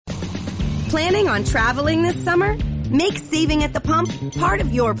Planning on traveling this summer? Make saving at the pump part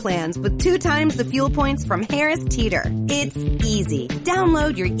of your plans with 2 times the fuel points from Harris Teeter. It's easy.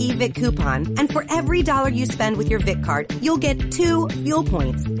 Download your eVic coupon, and for every $1 you spend with your Vic card, you'll get 2 fuel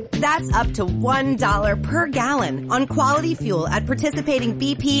points. That's up to $1 per gallon on quality fuel at participating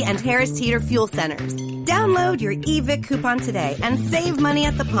BP and Harris Teeter fuel centers. Download your eVic coupon today and save money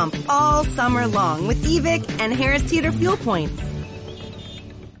at the pump all summer long with eVic and Harris Teeter fuel points.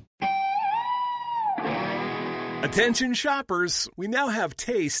 Attention shoppers, we now have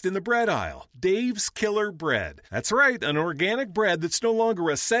taste in the bread aisle. Dave's Killer Bread. That's right, an organic bread that's no longer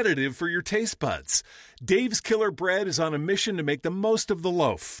a sedative for your taste buds. Dave's Killer Bread is on a mission to make the most of the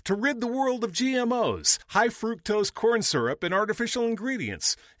loaf, to rid the world of GMOs, high fructose corn syrup, and artificial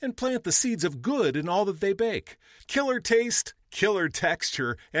ingredients, and plant the seeds of good in all that they bake. Killer taste, killer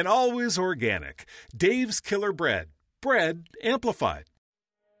texture, and always organic. Dave's Killer Bread. Bread amplified.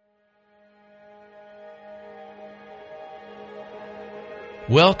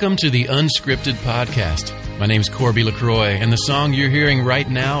 Welcome to the Unscripted podcast. My name's Corby LaCroix, and the song you're hearing right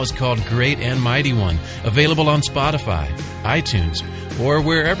now is called Great and Mighty One, available on Spotify, iTunes, or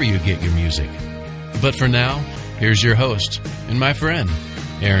wherever you get your music. But for now, here's your host and my friend,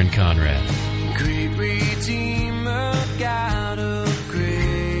 Aaron Conrad. Great Redeemer, God of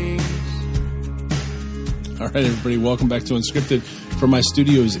grace. All right, everybody, welcome back to Unscripted from my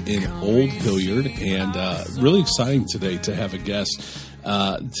studios in Old Hilliard, and really exciting today to have a guest.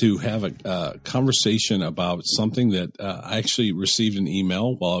 To have a conversation about something that I actually received an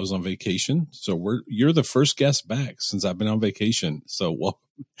email while I was on vacation. So you're the first guest back since I've been on vacation. So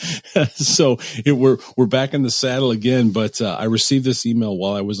we're back in the saddle again. But I received this email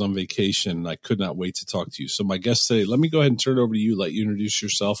while I was on vacation, and I could not wait to talk to you. So my guest today, let me go ahead and turn it over to you. Let you introduce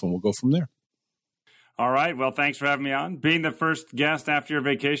yourself, and we'll go from there. All right. Well, thanks for having me on. Being the first guest after your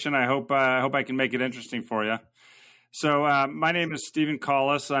vacation, I hope I can make it interesting for you. So my name is Stephen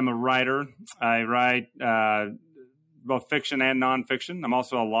Collis. I'm a writer. I write both fiction and nonfiction. I'm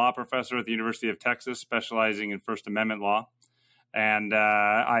also a law professor at the University of Texas, specializing in First Amendment law. And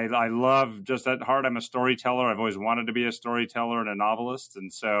I love, just at heart, I'm a storyteller. I've always wanted to be a storyteller and a novelist.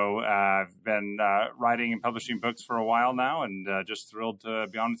 And so I've been writing and publishing books for a while now, and just thrilled to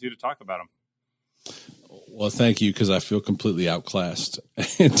be on with you to talk about them. Well, thank you, because I feel completely outclassed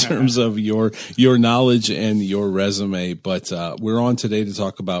in terms of your knowledge and your resume. But we're on today to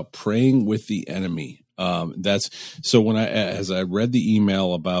talk about praying with the enemy. As I read the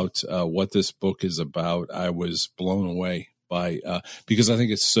email about what this book is about, I was blown away by because I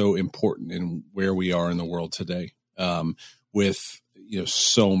think it's so important in where we are in the world today with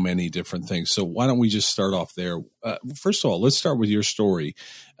so many different things. So why don't we just start off there? First of all, let's start with your story.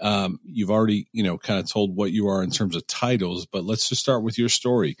 You've already, kind of told what you are in terms of titles, but let's just start with your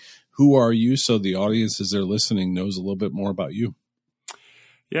story. Who are you? So the audience, as they're listening, knows a little bit more about you.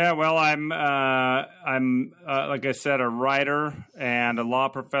 Yeah, well, I'm like I said, a writer and a law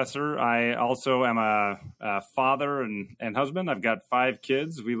professor. I also am a father and husband. I've got 5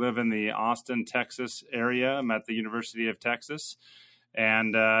 kids. We live in the Austin, Texas area. I'm at the University of Texas.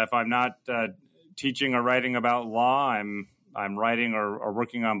 And if I'm not teaching or writing about law, I'm writing or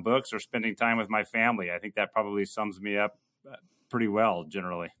working on books or spending time with my family. I think that probably sums me up pretty well,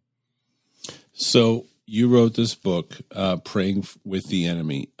 generally. So you wrote this book, Praying with the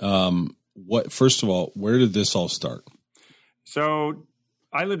Enemy. First of all, where did this all start? So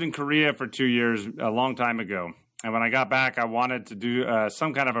I lived in Korea for 2 years, a long time ago. And when I got back, I wanted to do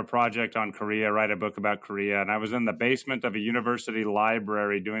some kind of a project on Korea, write a book about Korea. And I was in the basement of a university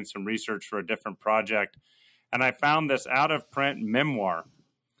library doing some research for a different project. And I found this out-of-print memoir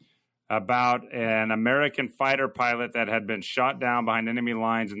about an American fighter pilot that had been shot down behind enemy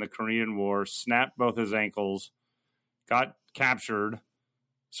lines in the Korean War, snapped both his ankles, got captured,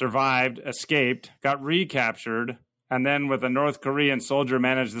 survived, escaped, got recaptured, and then with a North Korean soldier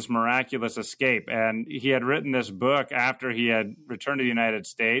managed this miraculous escape. And he had written this book after he had returned to the United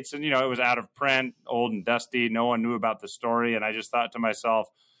States. And, it was out of print, old and dusty. No one knew about the story. And I just thought to myself,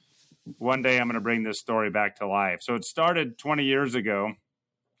 one day I'm going to bring this story back to life. So it started 20 years ago.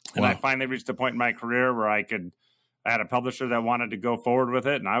 And I finally reached a point in my career where I had a publisher that wanted to go forward with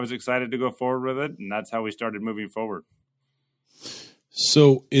it. And I was excited to go forward with it. And that's how we started moving forward.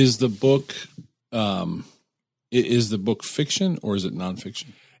 So is the book... Is the book fiction or is it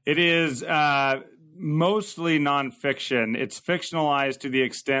nonfiction? It is mostly nonfiction. It's fictionalized to the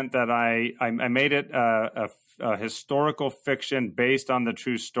extent that I made it a historical fiction based on the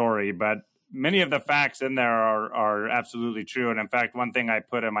true story, but many of the facts in there are absolutely true. And in fact, one thing I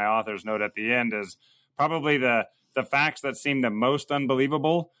put in my author's note at the end is probably the facts that seem the most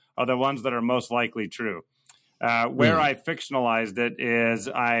unbelievable are the ones that are most likely true. Where I fictionalized it is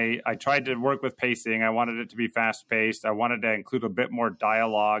I tried to work with pacing. I wanted it to be fast-paced. I wanted to include a bit more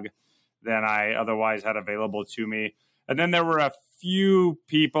dialogue than I otherwise had available to me. And then there were a few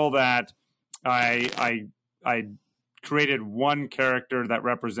people that I created one character that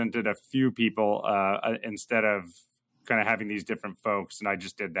represented a few people instead of kind of having these different folks, and I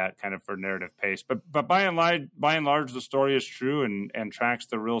just did that kind of for narrative pace. But by and large, the story is true and tracks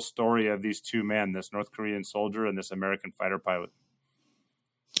the real story of these two men, this North Korean soldier and this American fighter pilot.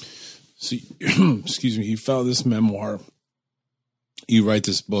 So, excuse me, you found this memoir. You write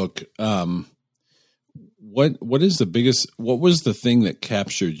this book. What was the thing that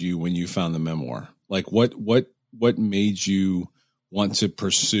captured you when you found the memoir? Like what made you want to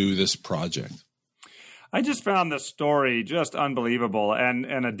pursue this project? I just found the story just unbelievable. And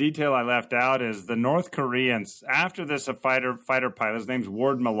a detail I left out is the North Koreans, after this fighter pilot, his name's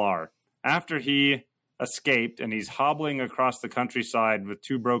Ward Millar, after he escaped and he's hobbling across the countryside with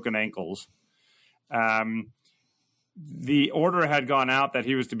 2 broken ankles, the order had gone out that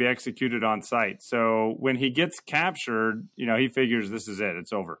he was to be executed on sight. So when he gets captured, he figures this is it,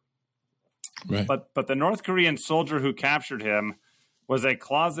 it's over. Right. But the North Korean soldier who captured him was a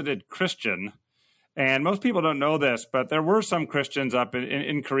closeted Christian. And most people don't know this, but there were some Christians up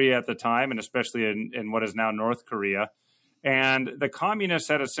in Korea at the time, and especially in what is now North Korea. And the communists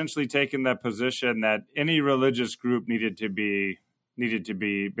had essentially taken the position that any religious group needed to be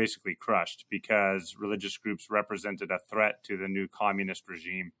basically crushed, because religious groups represented a threat to the new communist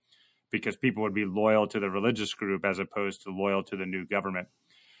regime, because people would be loyal to the religious group as opposed to loyal to the new government.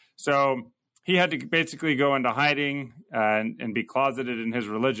 So he had to basically go into hiding and be closeted in his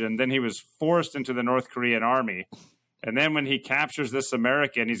religion. Then he was forced into the North Korean army. And then when he captures this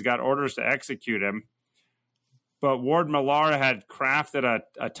American, he's got orders to execute him. But Ward Millar had crafted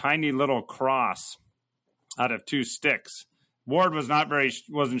a tiny little cross out of 2 sticks. Ward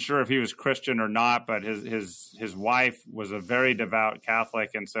wasn't sure if he was Christian or not, but his wife was a very devout Catholic,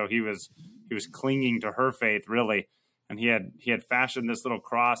 and so he was clinging to her faith, really. And he had fashioned this little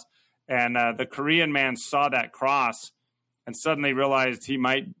cross. And the Korean man saw that cross and suddenly realized he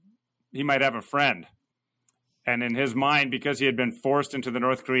might have a friend. And in his mind, because he had been forced into the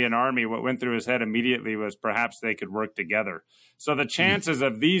North Korean army, what went through his head immediately was perhaps they could work together. So the chances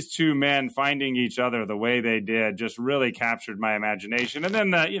of these 2 men finding each other the way they did just really captured my imagination. And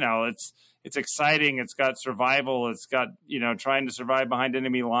then it's exciting. It's got survival. It's got, trying to survive behind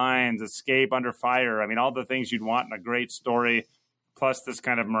enemy lines, escape under fire. I mean, all the things you'd want in a great story, plus this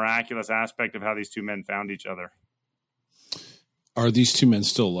kind of miraculous aspect of how these 2 men found each other. Are these 2 men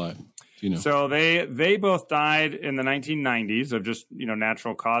still alive? Do you know? So they both died in the 1990s of just,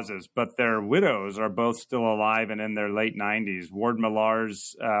 natural causes, but their widows are both still alive and in their late 90s. Ward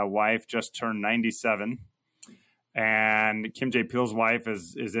Millar's wife just turned 97, and Kim Jae-pil's wife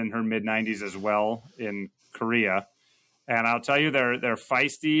is in her mid-90s as well in Korea. And I'll tell you, they're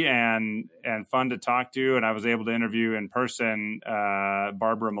feisty and fun to talk to. And I was able to interview in person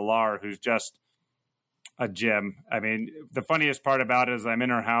Barbara Millar, who's just a gem. I mean, the funniest part about it is I'm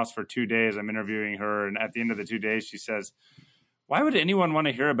in her house for 2 days. I'm interviewing her, and at the end of the 2 days, she says, "Why would anyone want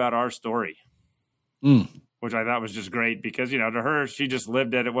to hear about our story?" Which I thought was just great, because to her, she just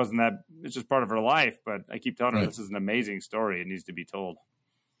lived it. It's just part of her life. But I keep telling her, this is an amazing story. It needs to be told.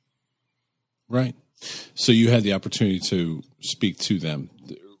 Right. So you had the opportunity to speak to them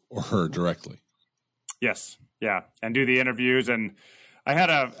or her directly. Yes. Yeah. And do the interviews. And I had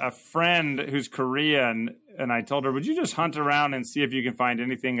a friend who's Korean, and I told her, would you just hunt around and see if you can find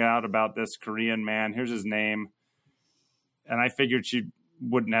anything out about this Korean man? Here's his name. And I figured she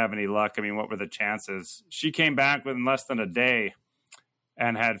wouldn't have any luck. I mean, what were the chances? She came back within less than a day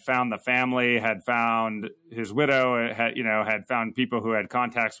and had found the family, had found his widow, had found people who had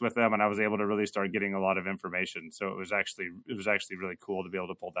contacts with them, and I was able to really start getting a lot of information. So it was actually really cool to be able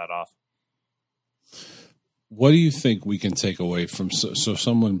to pull that off. What do you think we can take away from, so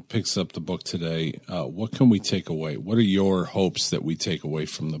someone picks up the book today, what can we take away? What are your hopes that we take away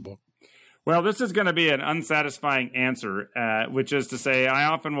from the book? Well, this is going to be an unsatisfying answer, which is to say, I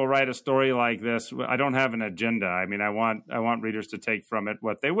often will write a story like this. I don't have an agenda. I mean, I want readers to take from it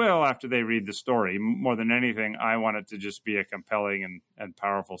what they will after they read the story. More than anything, I want it to just be a compelling and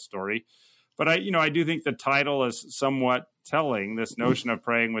powerful story. But I do think the title is somewhat telling, this notion of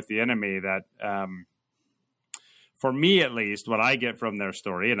praying with the enemy, that for me at least, what I get from their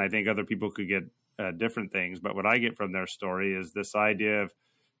story, and I think other people could get different things, but what I get from their story is this idea of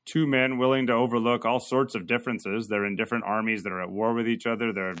two men willing to overlook all sorts of differences. They're in different armies that are at war with each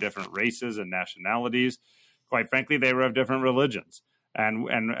other. They're of different races and nationalities. Quite frankly, they were of different religions. and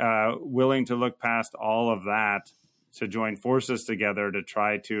willing to look past all of that to join forces together to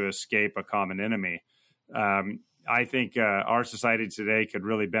try to escape a common enemy. I think our society today could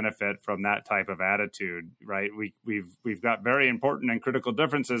really benefit from that type of attitude, right? We've got very important and critical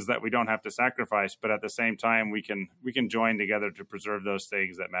differences that we don't have to sacrifice, but at the same time, we can join together to preserve those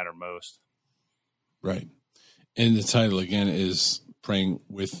things that matter most. Right. And the title again is Praying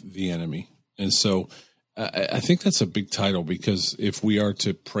with the Enemy. And so I think that's a big title, because if we are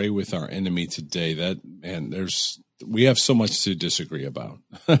to pray with our enemy today, we have so much to disagree about.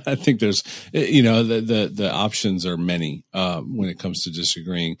 I think there's, the options are many when it comes to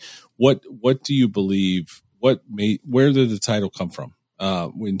disagreeing. What do you believe? Where did the title come from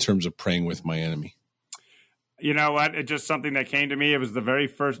in terms of praying with my enemy? You know what? It's just something that came to me. It was the very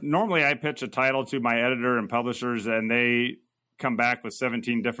first. Normally, I pitch a title to my editor and publishers, and they come back with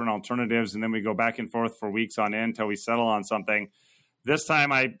 17 different alternatives, and then we go back and forth for weeks on end until we settle on something. This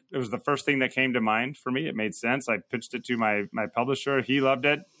time, it was the first thing that came to mind for me. It made sense. I pitched it to my publisher. He loved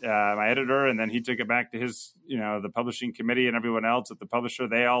it, my editor, and then he took it back to his, the publishing committee and everyone else at the publisher.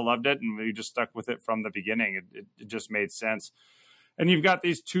 They all loved it, and we just stuck with it from the beginning. It just made sense. And you've got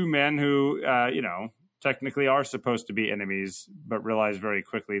these two men who, technically are supposed to be enemies, but realize very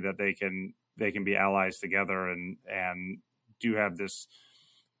quickly that they can be allies together, and do have this,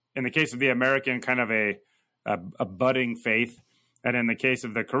 in the case of the American, kind of a budding faith. And in the case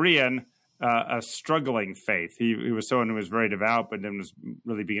of the Korean, a struggling faith. He was someone who was very devout, but then was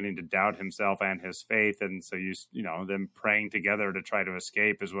really beginning to doubt himself and his faith. And so, them praying together to try to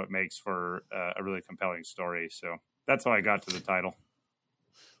escape is what makes for a really compelling story. So that's how I got to the title.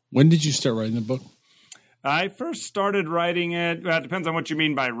 When did you start writing the book? I first started writing it. Well, it depends on what you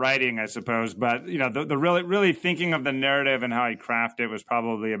mean by writing, I suppose. But, the really thinking of the narrative and how I craft it was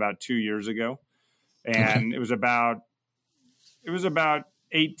probably about 2 years ago. And okay. It was about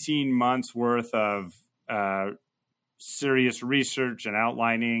 18 months worth of serious research and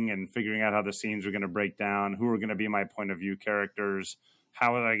outlining and figuring out how the scenes were going to break down, who were going to be my point of view characters,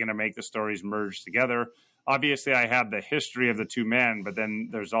 how was I going to make the stories merge together. Obviously, I had the history of the two men, but then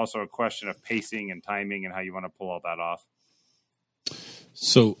there's also a question of pacing and timing and how you want to pull all that off.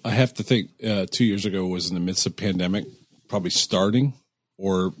 So I have to think 2 years ago was in the midst of pandemic, probably starting,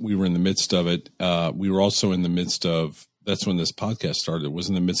 or we were in the midst of it. We were also in the midst of, that's when this podcast started. It was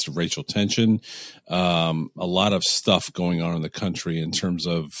in the midst of racial tension, a lot of stuff going on in the country in terms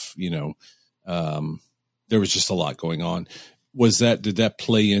of, there was just a lot going on. Did that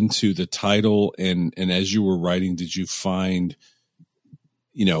play into the title? And as you were writing, did you find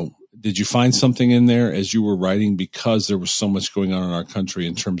something in there as you were writing, because there was so much going on in our country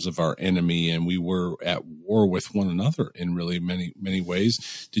in terms of our enemy, and we were at war with one another in really many, many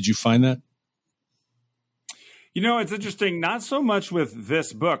ways? Did you find that? It's interesting, not so much with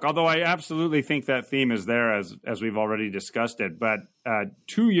this book, although I absolutely think that theme is there as we've already discussed it. But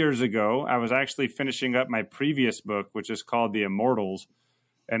 2 years ago, I was actually finishing up my previous book, which is called The Immortals.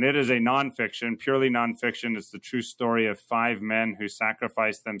 And it is a nonfiction, purely nonfiction. It's the true story of 5 men who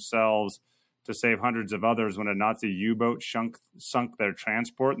sacrificed themselves to save hundreds of others when a Nazi U-boat sunk their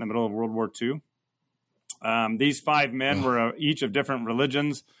transport in the middle of World War II. These 5 men were each of different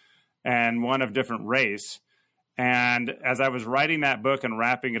religions and one of different race. And as I was writing that book and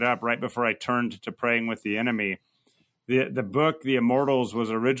wrapping it up right before I turned to praying with the enemy, the book, The Immortals,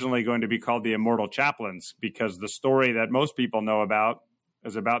 was originally going to be called The Immortal Chaplains, because the story that most people know about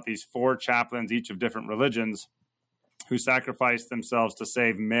is about these 4 chaplains, each of different religions, who sacrificed themselves to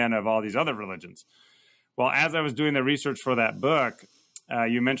save men of all these other religions. Well, as I was doing the research for that book,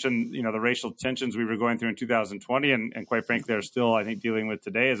 you mentioned, the racial tensions we were going through in 2020, and quite frankly, are still, I think, dealing with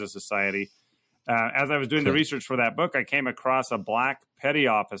today as a society. As I was doing the research for that book, I came across a black petty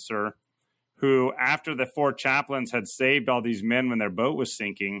officer who, after the 4 chaplains had saved all these men when their boat was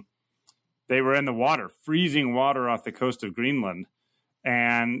sinking, they were in the water, freezing water off the coast of Greenland.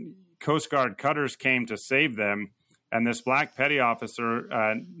 And Coast Guard cutters came to save them. And this black petty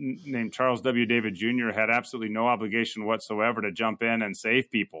officer named Charles W. David Jr. had absolutely no obligation whatsoever to jump in and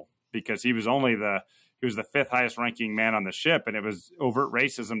save people, because he was the 5th highest ranking man on the ship, and it was overt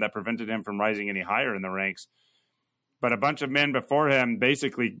racism that prevented him from rising any higher in the ranks. But a bunch of men before him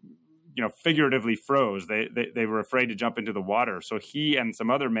basically, figuratively froze. They were afraid to jump into the water. So he and some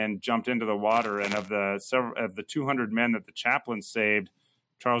other men jumped into the water, and of the 200 men that the chaplain saved,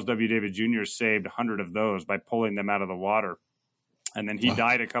 Charles W. David Jr. saved 100 of those by pulling them out of the water. And then he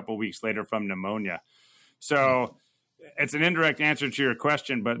died a couple weeks later from pneumonia. So it's an indirect answer to your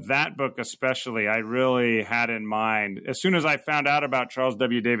question, but that book especially, I really had in mind. As soon as I found out about Charles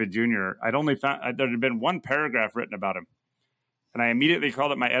W. David Jr., there had been one paragraph written about him. And I immediately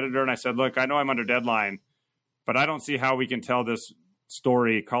called up my editor and I said, look, I know I'm under deadline, but I don't see how we can tell this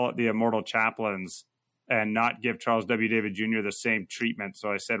story, call it The Immortal Chaplains, and not give Charles W. David Jr. the same treatment.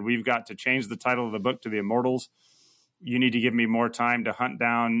 So I said, we've got to change the title of the book to The Immortals. You need to give me more time to hunt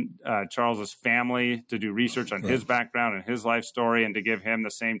down Charles's family, to do research on his background and his life story, and to give him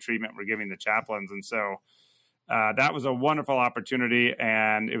the same treatment we're giving the chaplains. And so that was a wonderful opportunity,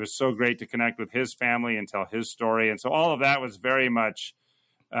 and it was so great to connect with his family and tell his story. And so all of that was very much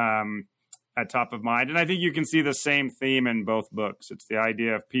at top of mind. And I think you can see the same theme in both books. It's the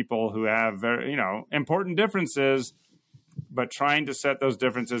idea of people who have very, important differences, but trying to set those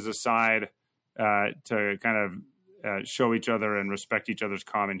differences aside to kind of show each other and respect each other's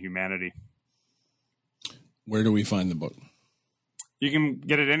common humanity. Where do we find the book? You can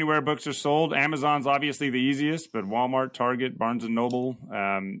get it anywhere books are sold. Amazon's obviously the easiest, but Walmart, Target, Barnes & Noble,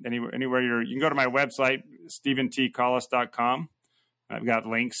 anywhere you can go to my website, stephentcollis.com. I've got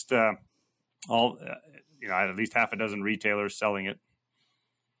links to all, at least half a dozen retailers selling it.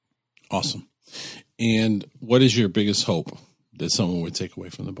 Awesome. And what is your biggest hope that someone would take away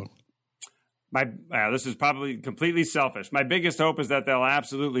from the book? This is probably completely selfish. My biggest hope is that they'll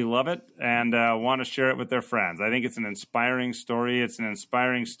absolutely love it and want to share it with their friends. I think it's an inspiring story. It's an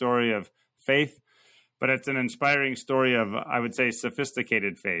inspiring story of faith, but it's an inspiring story of, I would say,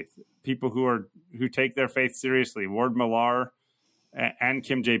 sophisticated faith. People who take their faith seriously. Ward Millar and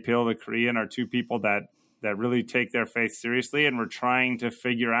Kim J-pil, the Korean, are two people that really take their faith seriously, and were trying to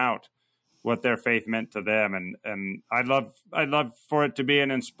figure out what their faith meant to them. And I'd love for it to be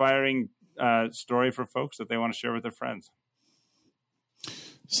an inspiring story for folks that they want to share with their friends.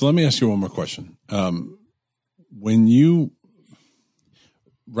 So let me ask you one more question.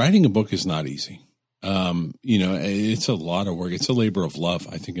 Writing a book is not easy. It's a lot of work. It's a labor of love,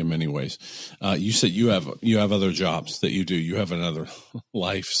 I think, in many ways. You said you have other jobs that you do. You have another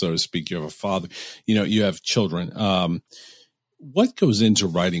life, so to speak. You have a father, you have children. What goes into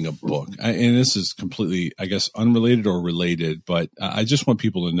writing a book? And this is completely, I guess, unrelated or related, but I just want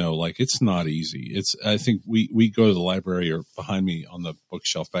people to know, it's not easy. I think we go to the library, or behind me on the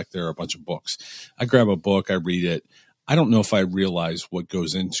bookshelf back there are a bunch of books. I grab a book, I read it. I don't know if I realize what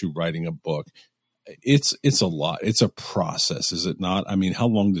goes into writing a book. It's a lot. It's a process, is it not? I mean, how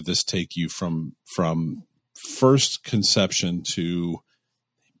long did this take you from first conception to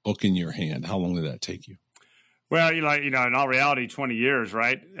book in your hand? How long did that take you? Well, in all reality, 20 years,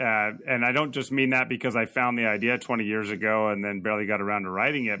 right? And I don't just mean that because I found the idea 20 years ago and then barely got around to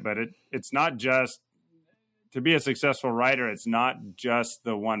writing it, but it's not just, to be a successful writer, it's not just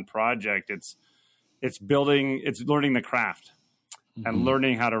the one project. It's learning the craft and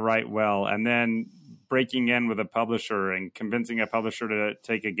learning how to write well, and then breaking in with a publisher and convincing a publisher to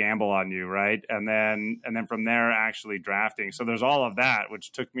take a gamble on you, right? And then from there, actually drafting. So there's all of that,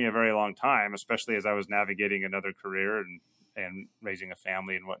 which took me a very long time, especially as I was navigating another career and raising a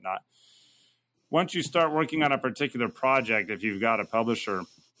family and whatnot. Once you start working on a particular project, if you've got a publisher,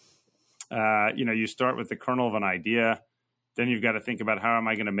 you start with the kernel of an idea. Then you've got to think about, how am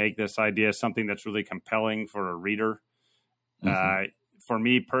I going to make this idea something that's really compelling for a reader? For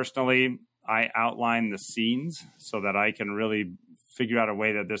me personally, I outline the scenes so that I can really figure out a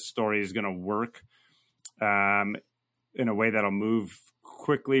way that this story is going to work in a way that'll move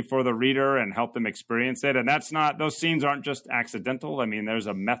quickly for the reader and help them experience it. And those scenes aren't just accidental. I mean, there's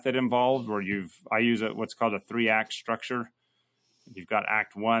a method involved where I use what's called a 3-act structure. You've got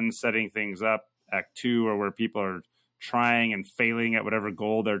Act 1, setting things up. Act 2, or where people are trying and failing at whatever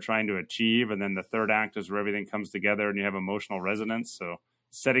goal they're trying to achieve. And then the third act is where everything comes together and you have emotional resonance. So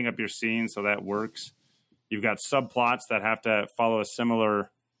setting up your scene so that works. You've got subplots that have to follow a similar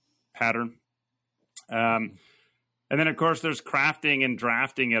pattern. And then, of course, there's crafting and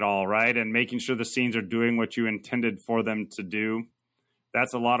drafting it all, right? And making sure the scenes are doing what you intended for them to do.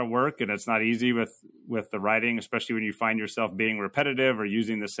 That's a lot of work, and it's not easy with the writing, especially when you find yourself being repetitive or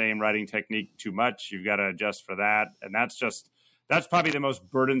using the same writing technique too much. You've got to adjust for that. And that's probably the most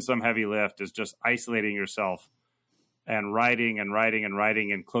burdensome heavy lift, is just isolating yourself and writing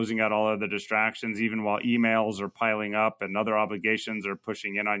and closing out all other distractions, even while emails are piling up and other obligations are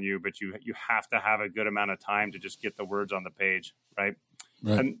pushing in on you. But you have to have a good amount of time to just get the words on the page, right?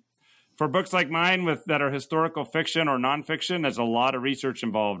 And for books like mine that are historical fiction or nonfiction, there's a lot of research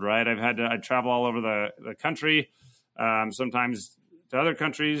involved, right? I travel all over the country, sometimes to other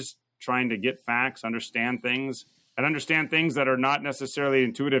countries, trying to get facts, understand things that are not necessarily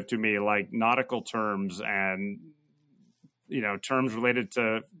intuitive to me, like nautical terms and terms related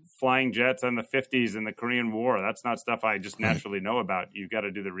to flying jets in the 50s and the Korean War. That's not stuff I just naturally know about. You've got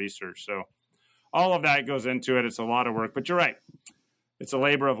to do the research. So all of that goes into it. It's a lot of work, but you're right. It's a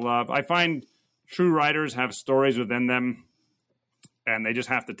labor of love. I find true writers have stories within them, and they just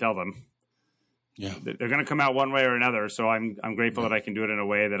have to tell them. Yeah, they're going to come out one way or another. So I'm grateful that I can do it in a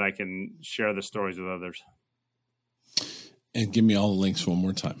way that I can share the stories with others. And give me all the links one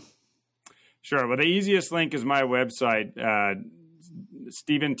more time. Sure. Well, the easiest link is my website,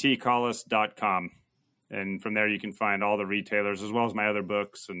 StephenTCollis.com. And from there, you can find all the retailers as well as my other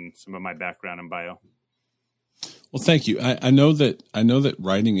books and some of my background and bio. Well, thank you. I know that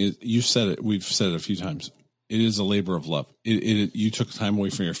writing is, you said it, we've said it a few times. It is a labor of love. You took time away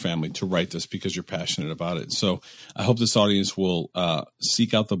from your family to write this because you're passionate about it. So I hope this audience will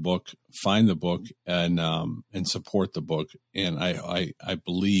seek out the book, find the book, and support the book. And I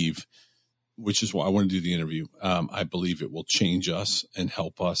believe, which is why I want to do the interview, I believe it will change us and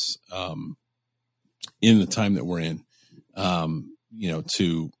help us in the time that we're in,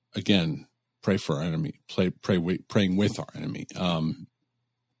 to, again, pray for our enemy, praying with our enemy.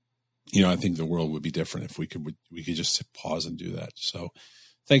 I think the world would be different if we could just pause and do that. So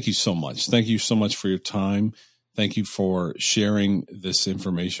thank you so much. Thank you so much for your time. Thank you for sharing this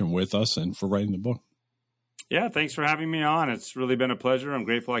information with us and for writing the book. Yeah, thanks for having me on. It's really been a pleasure. I'm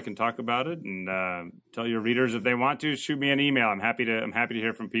grateful I can talk about it, and tell your readers if they want to, shoot me an email. I'm happy to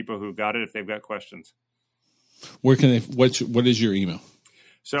hear from people who got it if they've got questions. Where can they? What is your email?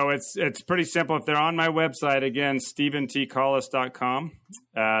 So it's pretty simple. If they're on my website, again, StephenTCollis.com.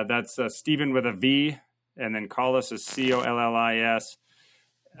 That's Stephen with a V, and then Collis is Collis.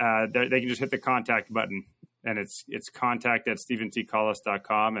 They can just hit the contact button, and it's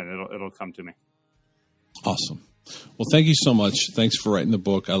contact@StephenTCollis.com, and it'll come to me. Awesome. Well, thank you so much. Thanks for writing the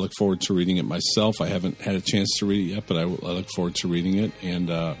book. I look forward to reading it myself. I haven't had a chance to read it yet, but I look forward to reading it. And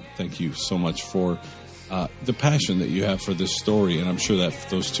thank you so much for the passion that you have for this story. And I'm sure that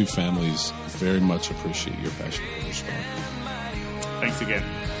those two families very much appreciate your passion for this story. Thanks again.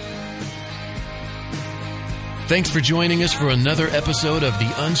 Thanks for joining us for another episode of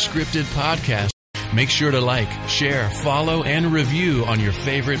the Unscripted podcast. Make sure to like, share, follow, and review on your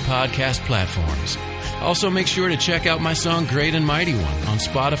favorite podcast platforms. Also, make sure to check out my song Great and Mighty One on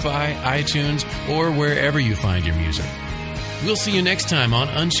Spotify, iTunes, or wherever you find your music. We'll see you next time on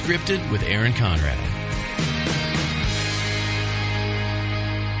Unscripted with Aaron Conrad.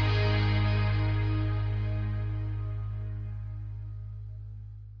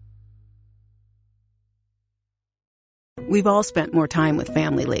 We've all spent more time with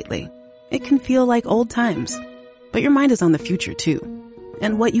family lately. It can feel like old times, but your mind is on the future too,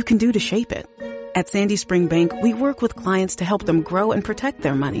 and what you can do to shape it. At Sandy Spring Bank, we work with clients to help them grow and protect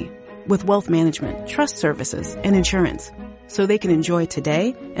their money with wealth management, trust services, and insurance, so they can enjoy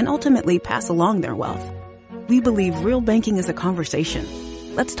today and ultimately pass along their wealth. We believe real banking is a conversation.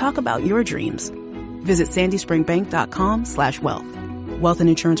 Let's talk about your dreams. Visit sandyspringbank.com/wealth. Wealth and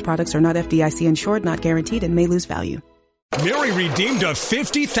insurance products are not FDIC insured, not guaranteed, and may lose value. Mary redeemed a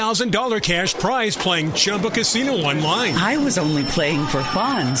 $50,000 cash prize playing Chumba Casino online. I was only playing for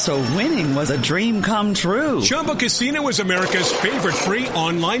fun, so winning was a dream come true. Chumba Casino is America's favorite free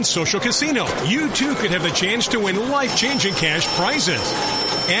online social casino. You too could have the chance to win life-changing cash prizes.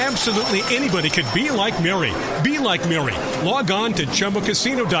 Absolutely anybody could be like Mary. Be like Mary. Log on to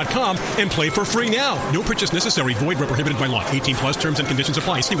ChumbaCasino.com and play for free now. No purchase necessary. Void where prohibited by law. 18+ terms and conditions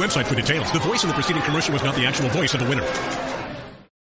apply. See website for details. The voice in the preceding commercial was not the actual voice of the winner.